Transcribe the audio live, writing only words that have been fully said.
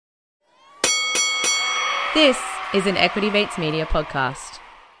This is an Equity Mates Media podcast.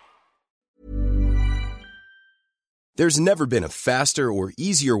 There's never been a faster or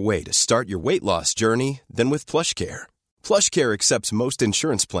easier way to start your weight loss journey than with PlushCare. PlushCare accepts most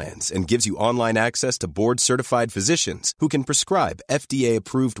insurance plans and gives you online access to board-certified physicians who can prescribe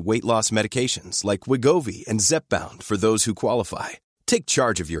FDA-approved weight loss medications like Wegovy and Zepbound for those who qualify. Take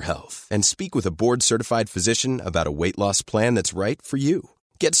charge of your health and speak with a board-certified physician about a weight loss plan that's right for you.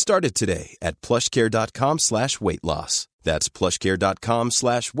 Get started today at plushcare.com/weight loss. That's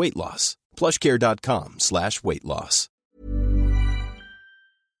plushcare.com/weight loss. plushcare.com/weight loss.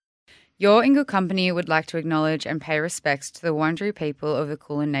 Your In Good Company would like to acknowledge and pay respects to the Wurundjeri people of the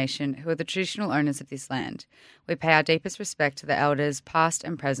Kulin Nation, who are the traditional owners of this land. We pay our deepest respect to the elders, past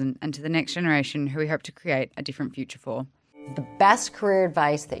and present, and to the next generation who we hope to create a different future for. The best career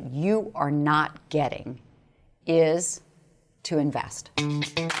advice that you are not getting is to invest.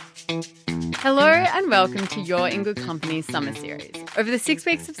 Hello and welcome to your In Good Company summer series. Over the 6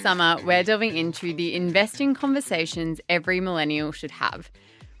 weeks of summer, we're delving into the investing conversations every millennial should have.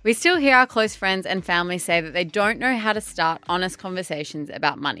 We still hear our close friends and family say that they don't know how to start honest conversations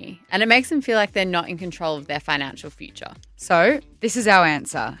about money, and it makes them feel like they're not in control of their financial future. So, this is our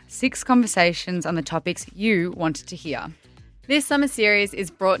answer. 6 conversations on the topics you wanted to hear. This summer series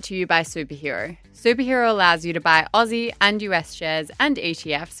is brought to you by Superhero. Superhero allows you to buy Aussie and US shares and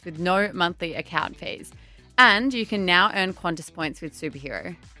ETFs with no monthly account fees. And you can now earn Qantas points with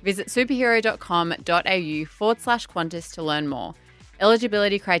Superhero. Visit superhero.com.au/Qantas to learn more.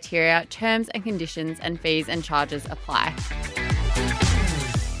 Eligibility criteria, terms and conditions and fees and charges apply.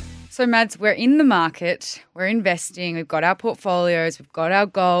 So, Mads, we're in the market, we're investing, we've got our portfolios, we've got our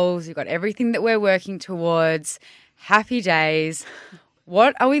goals, we've got everything that we're working towards. Happy days.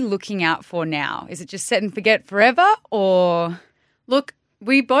 What are we looking out for now? Is it just set and forget forever or? Look,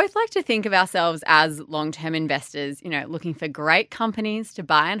 we both like to think of ourselves as long-term investors, looking for great companies to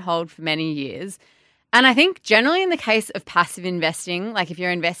buy and hold for many years. And I think generally in the case of passive investing, like if you're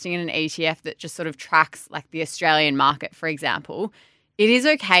investing in an ETF that just sort of tracks like the Australian market, for example, it is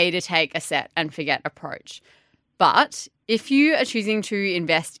okay to take a set and forget approach. But if you are choosing to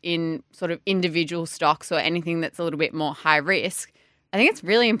invest in sort of individual stocks or anything that's a little bit more high risk, I think it's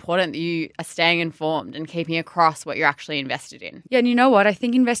really important that you are staying informed and keeping across what you're actually invested in. Yeah, and you know what? I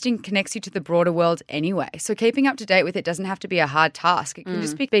think investing connects you to the broader world anyway. So keeping up to date with it doesn't have to be a hard task. It can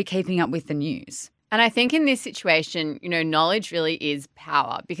just be keeping up with the news. And I think in this situation, knowledge really is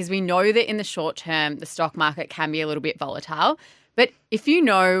power, because we know that in the short term, the stock market can be a little bit volatile. But if you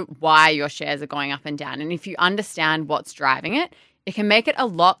know why your shares are going up and down, and if you understand what's driving it, it can make it a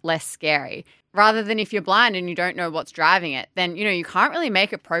lot less scary. Rather than if you're blind and you don't know what's driving it, then, you can't really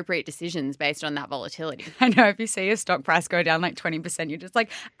make appropriate decisions based on that volatility. I know, if you see a stock price go down like 20%, you're just like,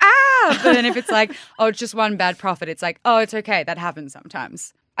 ah! But then if it's like, oh, it's just one bad profit, it's like, oh, it's okay. That happens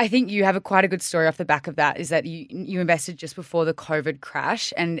sometimes. I think you have quite a good story off the back of that, is that you invested just before the COVID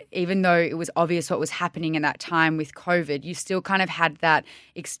crash. And even though it was obvious what was happening at that time with COVID, you still kind of had that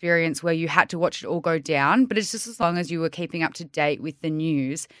experience where you had to watch it all go down. But it's just as long as you were keeping up to date with the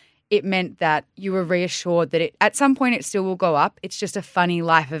news, it meant that you were reassured that at some point it still will go up. It's just a funny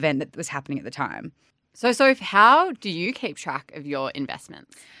life event that was happening at the time. So how do you keep track of your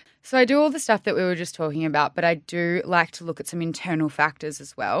investments? So I do all the stuff that we were just talking about, but I do like to look at some internal factors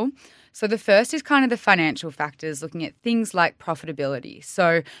as well. So the first is kind of the financial factors, looking at things like profitability.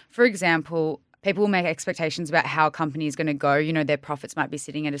 So, for example, people will make expectations about how a company is going to go. Their profits might be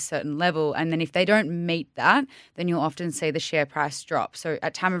sitting at a certain level. And then if they don't meet that, then you'll often see the share price drop. So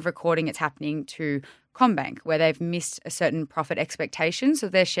at time of recording, it's happening to CommBank, where they've missed a certain profit expectation, so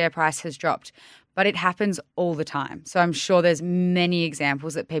their share price has dropped. But it happens all the time. So I'm sure there's many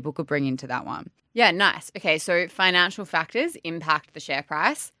examples that people could bring into that one. Yeah, nice. Okay, so financial factors impact the share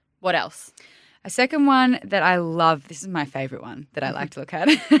price. What else? A second one that I love, this is my favorite one that I like to look at,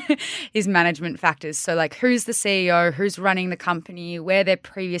 is management factors. So like who's the CEO, who's running the company, where their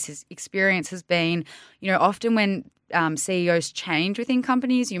previous experience has been. Often when CEOs change within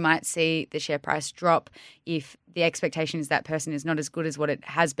companies, you might see the share price drop if the expectation is that person is not as good as what it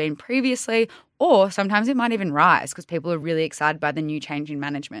has been previously, or sometimes it might even rise because people are really excited by the new change in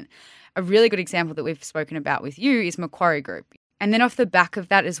management. A really good example that we've spoken about with you is Macquarie Group. And then off the back of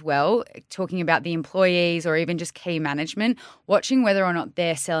that as well, talking about the employees or even just key management, watching whether or not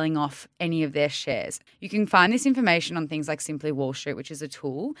they're selling off any of their shares. You can find this information on things like Simply Wall Street, which is a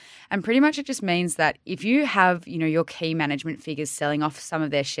tool. And pretty much it just means that if you have, your key management figures selling off some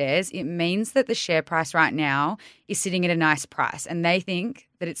of their shares, it means that the share price right now is sitting at a nice price. And they think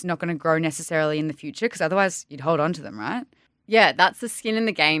that it's not going to grow necessarily in the future because otherwise you'd hold on to them, right? Yeah, that's the skin in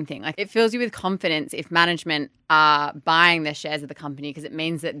the game thing. Like, it fills you with confidence if management are buying the shares of the company because it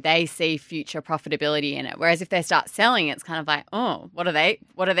means that they see future profitability in it. Whereas if they start selling, it's kind of like, oh, what are they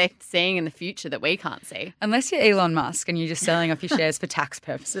seeing in the future that we can't see? Unless you're Elon Musk and you're just selling off your shares for tax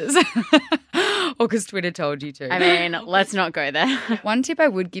purposes. Or because Twitter told you to. I mean, let's not go there. One tip I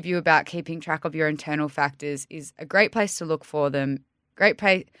would give you about keeping track of your internal factors is a great place to look for them.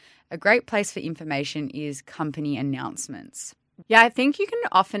 A great place for information is company announcements. Yeah, I think you can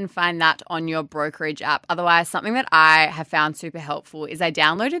often find that on your brokerage app. Otherwise, something that I have found super helpful is I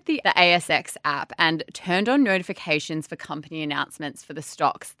downloaded the ASX app and turned on notifications for company announcements for the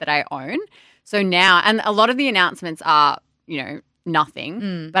stocks that I own. So now, and a lot of the announcements are,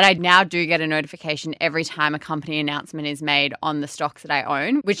 nothing, but I now do get a notification every time a company announcement is made on the stocks that I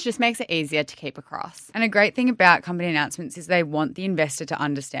own, which just makes it easier to keep across. And a great thing about company announcements is they want the investor to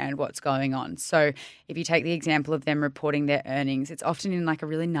understand what's going on. So if you take the example of them reporting their earnings, it's often in like a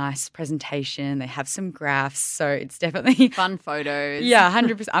really nice presentation. They have some graphs. So it's definitely fun photos. Yeah,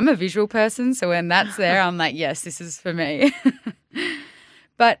 100%. I'm a visual person. So when that's there, I'm like, yes, this is for me.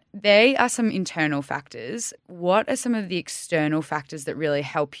 But they are some internal factors. What are some of the external factors that really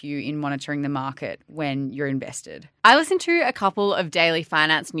help you in monitoring the market when you're invested? I listen to a couple of daily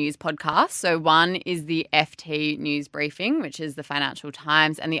finance news podcasts. So one is the FT News Briefing, which is the Financial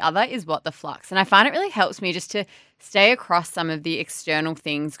Times, and the other is What the Flux. And I find it really helps me just to stay across some of the external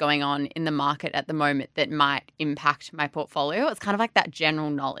things going on in the market at the moment that might impact my portfolio. It's kind of like that general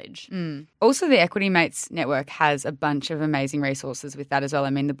knowledge. Also, the Equity Mates Network has a bunch of amazing resources with that as well.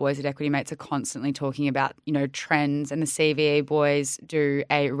 I mean, the boys at Equity Mates are constantly talking about, trends, and the CVE boys do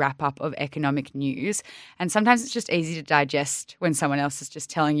a wrap-up of economic news. And sometimes it's just easy to digest when someone else is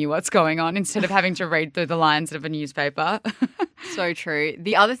just telling you what's going on instead of having to read through the lines of a newspaper. So true.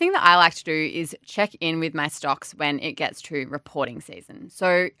 The other thing that I like to do is check in with my stocks when it gets to reporting season.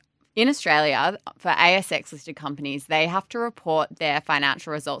 So in Australia, for ASX-listed companies, they have to report their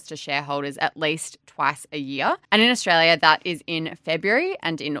financial results to shareholders at least twice a year. And in Australia, that is in February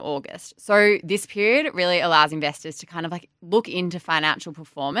and in August. So this period really allows investors to kind of like look into financial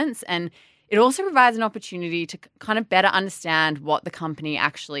performance, and it also provides an opportunity to kind of better understand what the company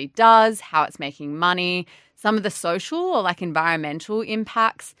actually does, how it's making money, some of the social or like environmental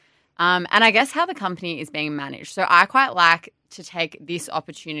impacts, and I guess how the company is being managed. So I quite like to take this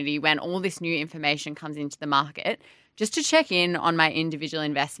opportunity when all this new information comes into the market just to check in on my individual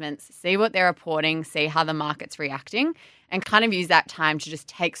investments, see what they're reporting, see how the market's reacting, and kind of use that time to just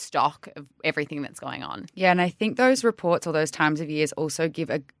take stock of everything that's going on. Yeah, and I think those reports or those times of years also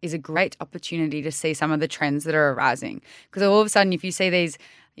is a great opportunity to see some of the trends that are arising. Because all of a sudden, if you see these,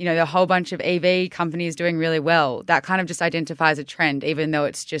 the whole bunch of EV companies doing really well, that kind of just identifies a trend, even though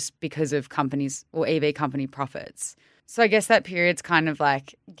it's just because of companies or EV company profits. So I guess that period's kind of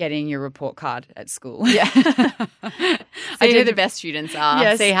like getting your report card at school. Yeah. See who the best students are.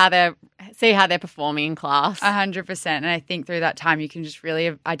 Yes. See how they're performing in class. 100%. And I think through that time you can just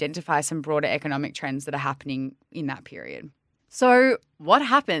really identify some broader economic trends that are happening in that period. So what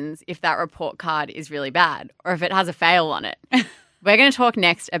happens if that report card is really bad or if it has a fail on it? We're going to talk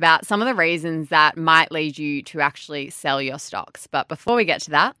next about some of the reasons that might lead you to actually sell your stocks. But before we get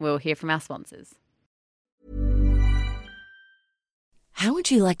to that, we'll hear from our sponsors. How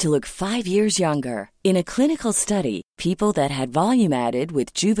would you like to look 5 years younger? In a clinical study, people that had volume added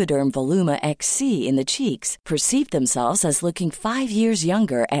with Juvederm Voluma XC in the cheeks perceived themselves as looking 5 years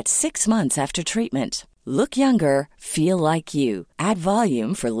younger at 6 months after treatment. Look younger, feel like you. Add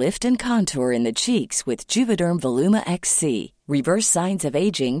volume for lift and contour in the cheeks with Juvederm Voluma XC. Reverse signs of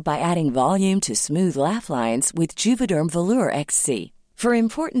aging by adding volume to smooth laugh lines with Juvederm Volure XC. For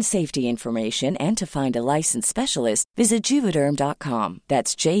important safety information and to find a licensed specialist, visit Juvederm.com.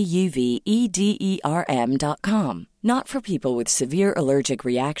 That's JUVEDERM.com. Not for people with severe allergic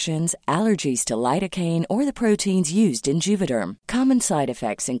reactions, allergies to lidocaine, or the proteins used in Juvederm. Common side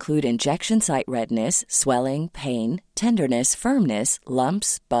effects include injection site redness, swelling, pain, tenderness, firmness,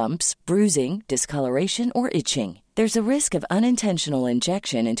 lumps, bumps, bruising, discoloration, or itching. There's a risk of unintentional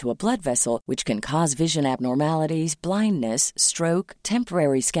injection into a blood vessel, which can cause vision abnormalities, blindness, stroke,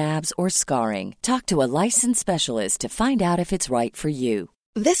 temporary scabs, or scarring. Talk to a licensed specialist to find out if it's right for you.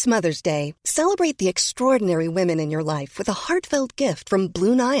 This Mother's Day, celebrate the extraordinary women in your life with a heartfelt gift from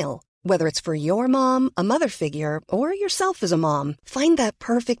Blue Nile. Whether it's for your mom, a mother figure, or yourself as a mom, find that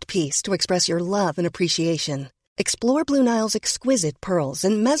perfect piece to express your love and appreciation. Explore Blue Nile's exquisite pearls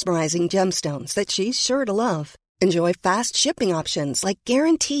and mesmerizing gemstones that she's sure to love. Enjoy fast shipping options like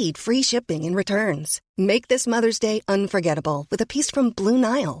guaranteed free shipping and returns. Make this Mother's Day unforgettable with a piece from Blue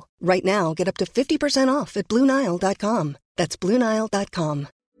Nile. Right now, get up to 50% off at BlueNile.com. That's BlueNile.com.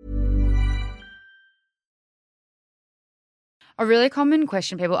 A really common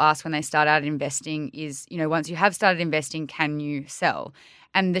question people ask when they start out investing is, once you have started investing, can you sell?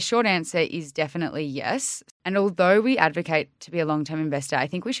 And the short answer is definitely yes. And although we advocate to be a long-term investor, I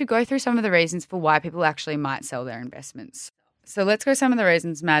think we should go through some of the reasons for why people actually might sell their investments. So let's go some of the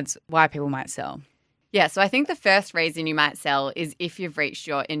reasons, Mads, why people might sell. Yeah, so I think the first reason you might sell is if you've reached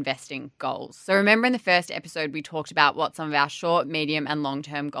your investing goals. So remember in the first episode, we talked about what some of our short, medium and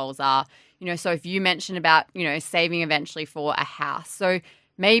long-term goals are. So if you mentioned about, saving eventually for a house. So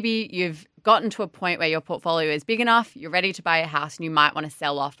maybe you've gotten to a point where your portfolio is big enough, you're ready to buy a house and you might want to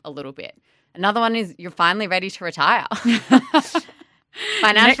sell off a little bit. Another one is you're finally ready to retire.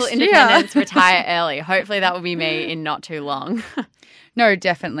 Financial independence, retire early. Hopefully that will be me in not too long. No,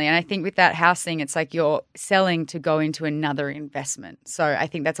 definitely. And I think with that house thing, it's like you're selling to go into another investment. So I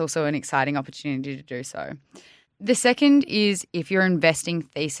think that's also an exciting opportunity to do so. The second is if your investing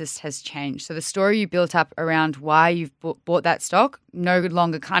thesis has changed. So the story you built up around why you've bought that stock no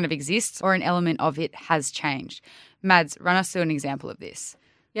longer kind of exists, or an element of it has changed. Mads, run us through an example of this.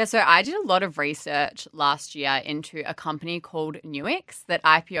 Yeah, so I did a lot of research last year into a company called Nuix that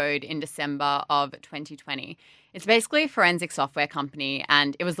IPO'd in December of 2020. It's basically a forensic software company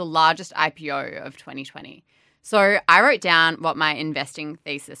and it was the largest IPO of 2020. So I wrote down what my investing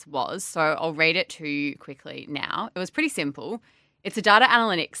thesis was, so I'll read it to you quickly now. It was pretty simple. It's a data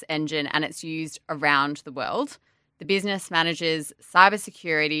analytics engine and it's used around the world. The business manages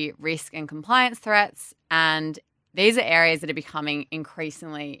cybersecurity, risk and compliance threats, and these are areas that are becoming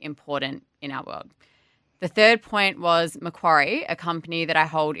increasingly important in our world. The third point was Macquarie, a company that I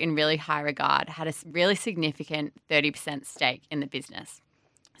hold in really high regard, had a really significant 30% stake in the business.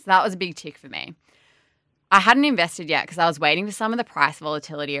 So that was a big tick for me. I hadn't invested yet because I was waiting for some of the price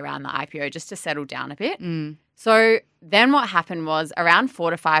volatility around the IPO just to settle down a bit. So then what happened was around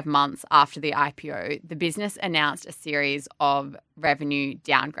 4 to 5 months after the IPO, the business announced a series of revenue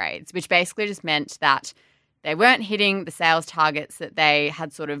downgrades, which basically just meant that they weren't hitting the sales targets that they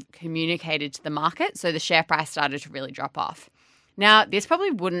had sort of communicated to the market. So the share price started to really drop off. Now, this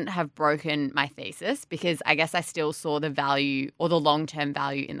probably wouldn't have broken my thesis because I guess I still saw the value or the long-term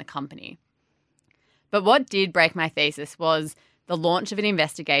value in the company. But what did break my thesis was the launch of an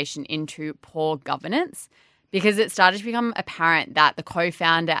investigation into poor governance, because it started to become apparent that the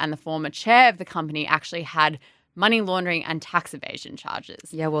co-founder and the former chair of the company actually had money laundering and tax evasion charges.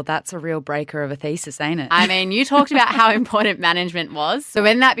 Yeah, well, that's a real breaker of a thesis, ain't it? I mean, you talked about how important management was. So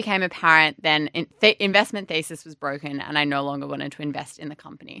when that became apparent, then investment thesis was broken and I no longer wanted to invest in the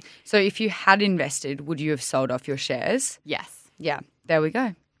company. So if you had invested, would you have sold off your shares? Yes. Yeah, there we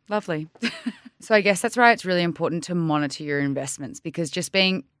go. Lovely. So I guess that's why it's really important to monitor your investments, because just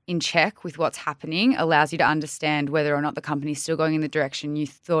being in check with what's happening allows you to understand whether or not the company's still going in the direction you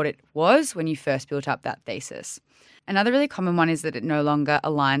thought it was when you first built up that thesis. Another really common one is that it no longer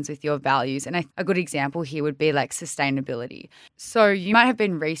aligns with your values. And a good example here would be like sustainability. So you might have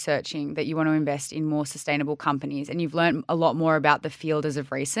been researching that you want to invest in more sustainable companies and you've learned a lot more about the field as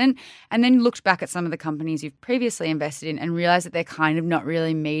of recent, and then looked back at some of the companies you've previously invested in and realized that they're kind of not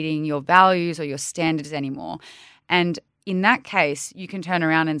really meeting your values or your standards anymore. And in that case, you can turn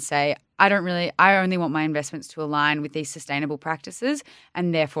around and say, I only want my investments to align with these sustainable practices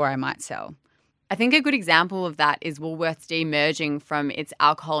and therefore I might sell. I think a good example of that is Woolworths demerging from its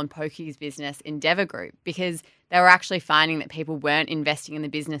alcohol and pokies business Endeavour Group, because they were actually finding that people weren't investing in the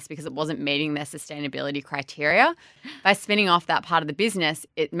business because it wasn't meeting their sustainability criteria. By spinning off that part of the business,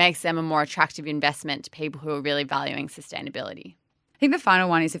 it makes them a more attractive investment to people who are really valuing sustainability. I think the final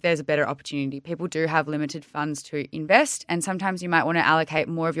one is if there's a better opportunity. People do have limited funds to invest, and sometimes you might want to allocate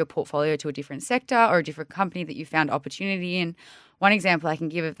more of your portfolio to a different sector or a different company that you found opportunity in. One example I can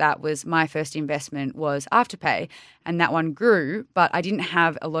give of that was my first investment was Afterpay, and that one grew, but I didn't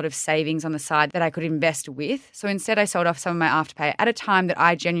have a lot of savings on the side that I could invest with. So instead I sold off some of my Afterpay at a time that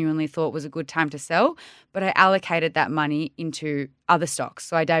I genuinely thought was a good time to sell, but I allocated that money into other stocks.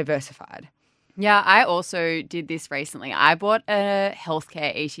 So I diversified. Yeah, I also did this recently. I bought a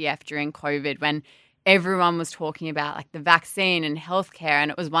healthcare ETF during COVID when everyone was talking about like the vaccine and healthcare, and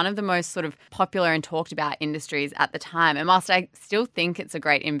it was one of the most sort of popular and talked about industries at the time. And whilst I still think it's a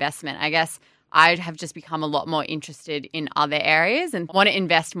great investment, I guess I have just become a lot more interested in other areas and want to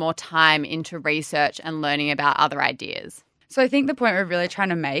invest more time into research and learning about other ideas. So I think the point we're really trying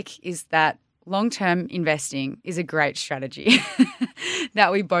to make is that long-term investing is a great strategy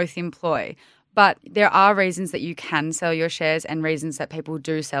that we both employ. But there are reasons that you can sell your shares and reasons that people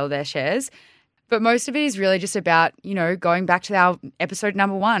do sell their shares. But most of it is really just about, going back to our episode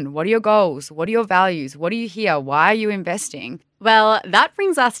number 1. What are your goals? What are your values? What are you here? Why are you investing? Well, that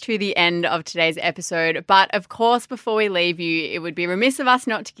brings us to the end of today's episode. But of course, before we leave you, it would be remiss of us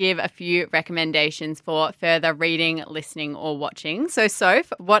not to give a few recommendations for further reading, listening, or watching. So,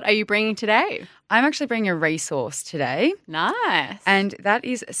 Soph, what are you bringing today? I'm actually bringing a resource today. Nice. And that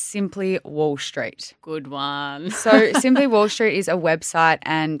is Simply Wall Street. Good one. So Simply Wall Street is a website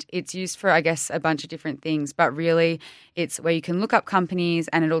and it's used for, I guess, a bunch of different things. But really, it's where you can look up companies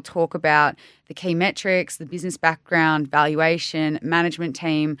and it'll talk about the key metrics, the business background, valuation, management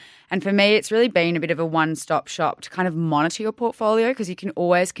team. And for me, it's really been a bit of a one-stop shop to kind of monitor your portfolio because you can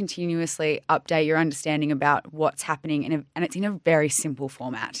always continuously update your understanding about what's happening and it's in a very simple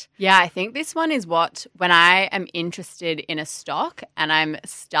format. Yeah, I think this one is when I am interested in a stock and I'm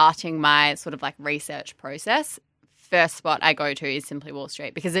starting my sort of like research process, first spot I go to is Simply Wall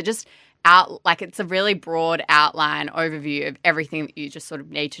Street because it just it's a really broad outline overview of everything that you just sort of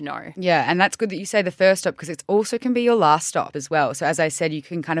need to know. Yeah, and that's good that you say the first stop because it also can be your last stop as well. So as I said, you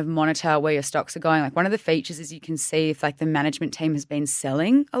can kind of monitor where your stocks are going. Like one of the features is you can see if like the management team has been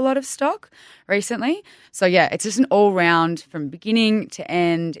selling a lot of stock recently. So yeah, it's just an all-round from beginning to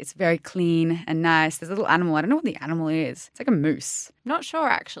end. It's very clean and nice. There's a little animal. I don't know what the animal is. It's like a moose. Not sure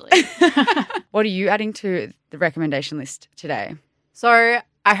actually. What are you adding to the recommendation list today? So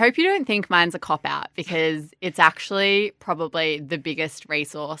I hope you don't think mine's a cop-out because it's actually probably the biggest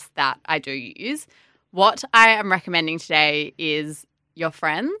resource that I do use. What I am recommending today is your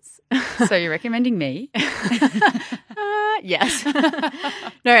friends. So you're recommending me? Yes.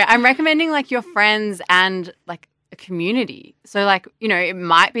 No, I'm recommending like your friends and like a community. So like, it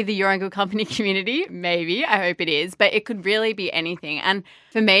might be the You're in Good Company community, maybe, I hope it is, but it could really be anything. And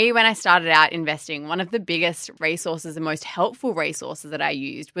for me, when I started out investing, one of the biggest resources and most helpful resources that I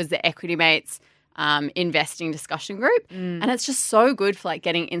used was the Equity Mates investing discussion group. And it's just so good for like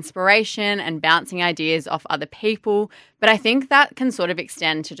getting inspiration and bouncing ideas off other people. But I think that can sort of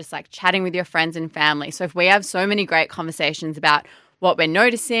extend to just like chatting with your friends and family. So if we have so many great conversations about what we're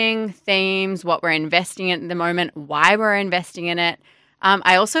noticing, themes, what we're investing in at the moment, why we're investing in it.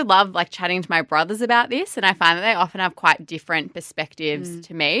 I also love like chatting to my brothers about this and I find that they often have quite different perspectives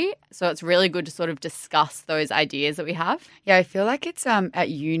to me. So it's really good to sort of discuss those ideas that we have. Yeah, I feel like it's at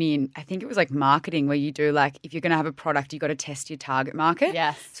uni and I think it was like marketing where you do like if you're going to have a product, you got to test your target market.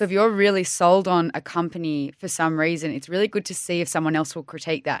 Yes. So if you're really sold on a company for some reason, it's really good to see if someone else will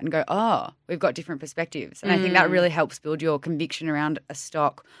critique that and go, oh, we've got different perspectives. And I think that really helps build your conviction around a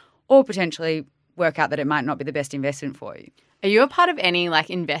stock or potentially work out that it might not be the best investment for you. Are you a part of any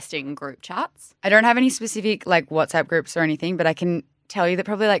like investing group chats? I don't have any specific like WhatsApp groups or anything, but I can tell you that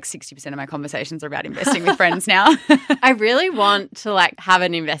probably like 60% of my conversations are about investing with friends now. I really want to like have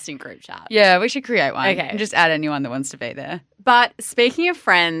an investing group chat. Yeah, we should create one. Okay. And just add anyone that wants to be there. But speaking of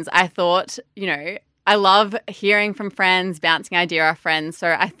friends, I thought, I love hearing from friends, bouncing idea off friends.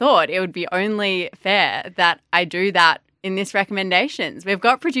 So I thought it would be only fair that I do that in this recommendations. We've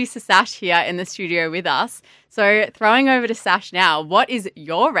got producer Sash here in the studio with us. So throwing over to Sash now, what is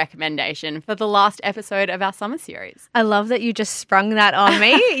your recommendation for the last episode of our summer series? I love that you just sprung that on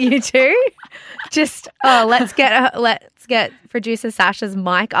me, you two. Let's get producer Sash's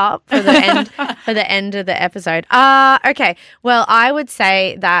mic up for the end of the episode. Okay. Well, I would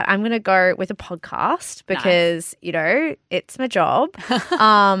say that I'm going to go with a podcast because, it's my job.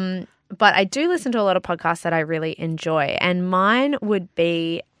 But I do listen to a lot of podcasts that I really enjoy, and mine would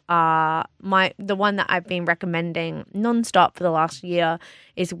be the one that I've been recommending nonstop for the last year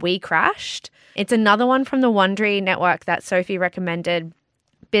is We Crashed. It's another one from the Wondery network that Sophie recommended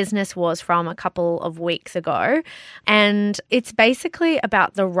Business Wars from a couple of weeks ago. And it's basically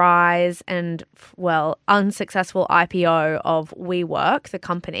about the rise and, unsuccessful IPO of WeWork, the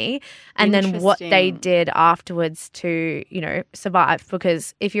company, and then what they did afterwards to, survive.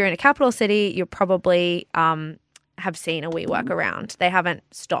 Because if you're in a capital city, you probably have seen a WeWork around. They haven't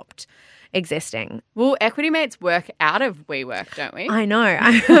stopped existing. Well, Equity Mates work out of WeWork, don't we? I know.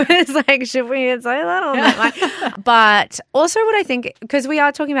 I was like, should we say that or not? But also what I think, because we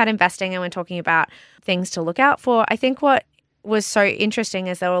are talking about investing and we're talking about things to look out for, I think what was so interesting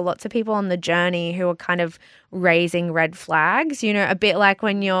is there were lots of people on the journey who were kind of raising red flags, a bit like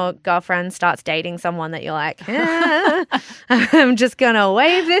when your girlfriend starts dating someone that you're like, I'm just going to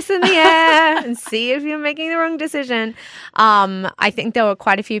wave this in the air and see if you're making the wrong decision. I think there were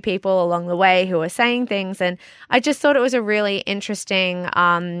quite a few people along the way who were saying things, and I just thought it was a really interesting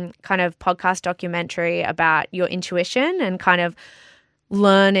kind of podcast documentary about your intuition and kind of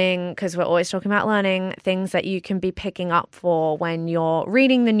learning, because we're always talking about learning, things that you can be picking up for when you're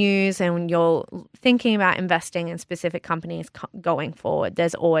reading the news and when you're thinking about investing in specific companies going forward.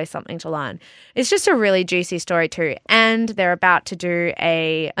 There's always something to learn. It's just a really juicy story too. And they're about to do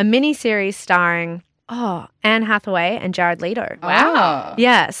a mini-series starring Anne Hathaway and Jared Leto. Wow.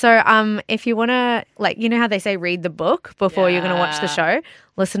 Yeah. So if you want to, like, you know how they say read the book before you're going to watch the show?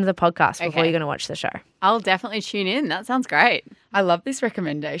 Listen to the podcast before you're going to watch the show. I'll definitely tune in. That sounds great. I love this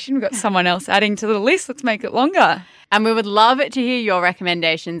recommendation. We've got someone else adding to the list. Let's make it longer. And we would love to hear your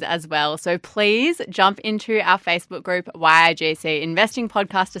recommendations as well. So please jump into our Facebook group, YIGC Investing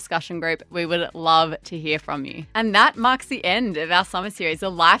Podcast Discussion Group. We would love to hear from you. And that marks the end of our summer series.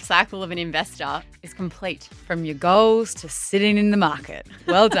 The life cycle of an investor is complete. From your goals to sitting in the market.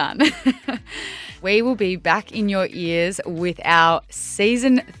 Well done. We will be back in your ears with our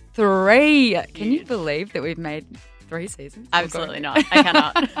season 3. Can you believe that we've made 3 seasons? Absolutely not. I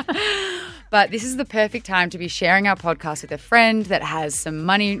cannot. But this is the perfect time to be sharing our podcast with a friend that has some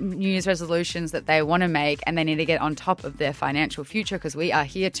money New Year's resolutions that they want to make and they need to get on top of their financial future, because we are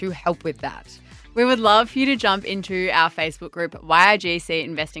here to help with that. We would love for you to jump into our Facebook group, YIGC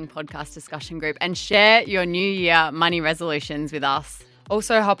Investing Podcast Discussion Group, and share your New Year money resolutions with us.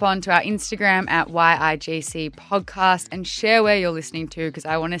 Also, hop on to our Instagram at YIGC Podcast and share where you're listening to, because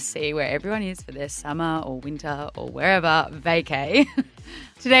I want to see where everyone is for their summer or winter or wherever vacay.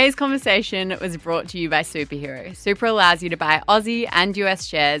 Today's conversation was brought to you by Superhero. Super allows you to buy Aussie and US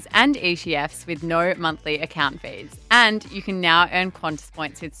shares and ETFs with no monthly account fees. And you can now earn Qantas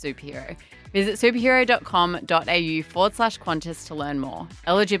points with Superhero. Visit superhero.com.au/Qantas to learn more.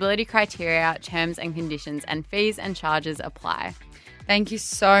 Eligibility criteria, terms and conditions, and fees and charges apply. Thank you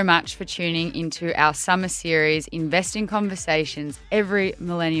so much for tuning into our summer series, Investing Conversations Every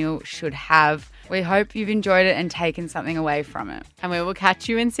Millennial Should Have. We hope you've enjoyed it and taken something away from it. And we will catch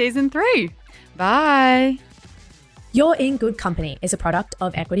you in season 3. Bye. You're in Good Company is a product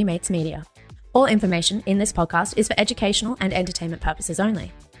of Equity Mates Media. All information in this podcast is for educational and entertainment purposes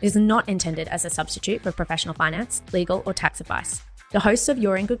only. It is not intended as a substitute for professional finance, legal, or tax advice. The hosts of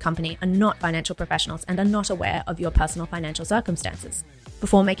You're in Good Company are not financial professionals and are not aware of your personal financial circumstances.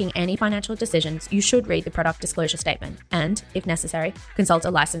 Before making any financial decisions, you should read the product disclosure statement and, if necessary, consult a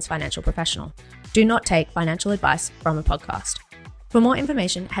licensed financial professional. Do not take financial advice from a podcast. For more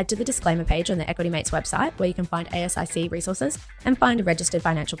information, head to the disclaimer page on the Equity Mates website, where you can find ASIC resources and find a registered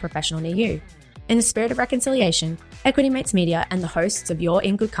financial professional near you. In the spirit of reconciliation, Equity Mates Media and the hosts of You're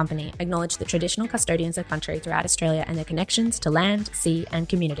in Good Company acknowledge the traditional custodians of country throughout Australia and their connections to land, sea, and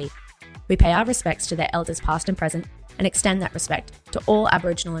community. We pay our respects to their elders past and present and extend that respect to all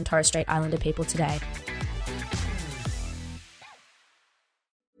Aboriginal and Torres Strait Islander people today.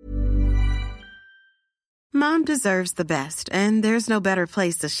 Mom deserves the best, and there's no better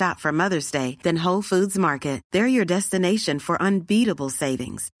place to shop for Mother's Day than Whole Foods Market. They're your destination for unbeatable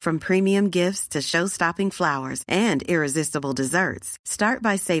savings, from premium gifts to show-stopping flowers and irresistible desserts. Start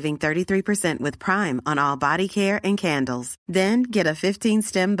by saving 33% with Prime on all body care and candles. Then get a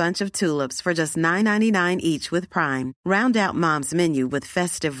 15-stem bunch of tulips for just $9.99 each with Prime. Round out Mom's menu with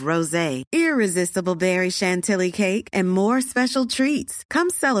festive rosé, irresistible berry chantilly cake, and more special treats.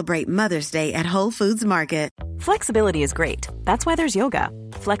 Come celebrate Mother's Day at Whole Foods Market. Flexibility is great. That's why there's yoga.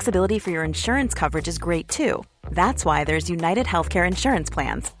 Flexibility for your insurance coverage is great too. That's why there's United Healthcare Insurance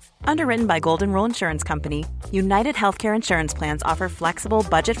Plans. Underwritten by Golden Rule Insurance Company, United Healthcare Insurance Plans offer flexible,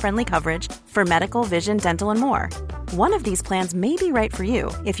 budget-friendly coverage for medical, vision, dental, and more. One of these plans may be right for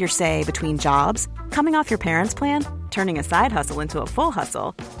you if you're, say, between jobs, coming off your parents' plan, turning a side hustle into a full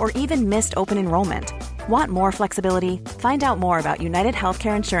hustle, or even missed open enrollment. Want more flexibility? Find out more about United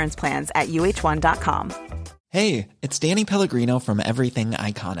Healthcare Insurance Plans at uh1.com. Hey, it's Danny Pellegrino from Everything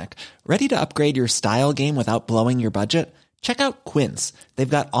Iconic. Ready to upgrade your style game without blowing your budget? Check out Quince. They've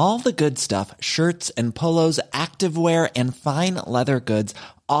got all the good stuff, shirts and polos, activewear, and fine leather goods,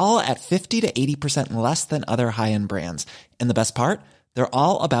 all at 50 to 80% less than other high-end brands. And the best part? They're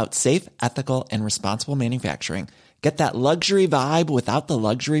all about safe, ethical, and responsible manufacturing. Get that luxury vibe without the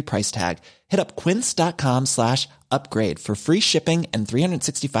luxury price tag. Hit up quince.com/upgrade for free shipping and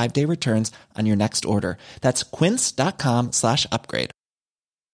 365-day returns on your next order. That's quince.com/upgrade.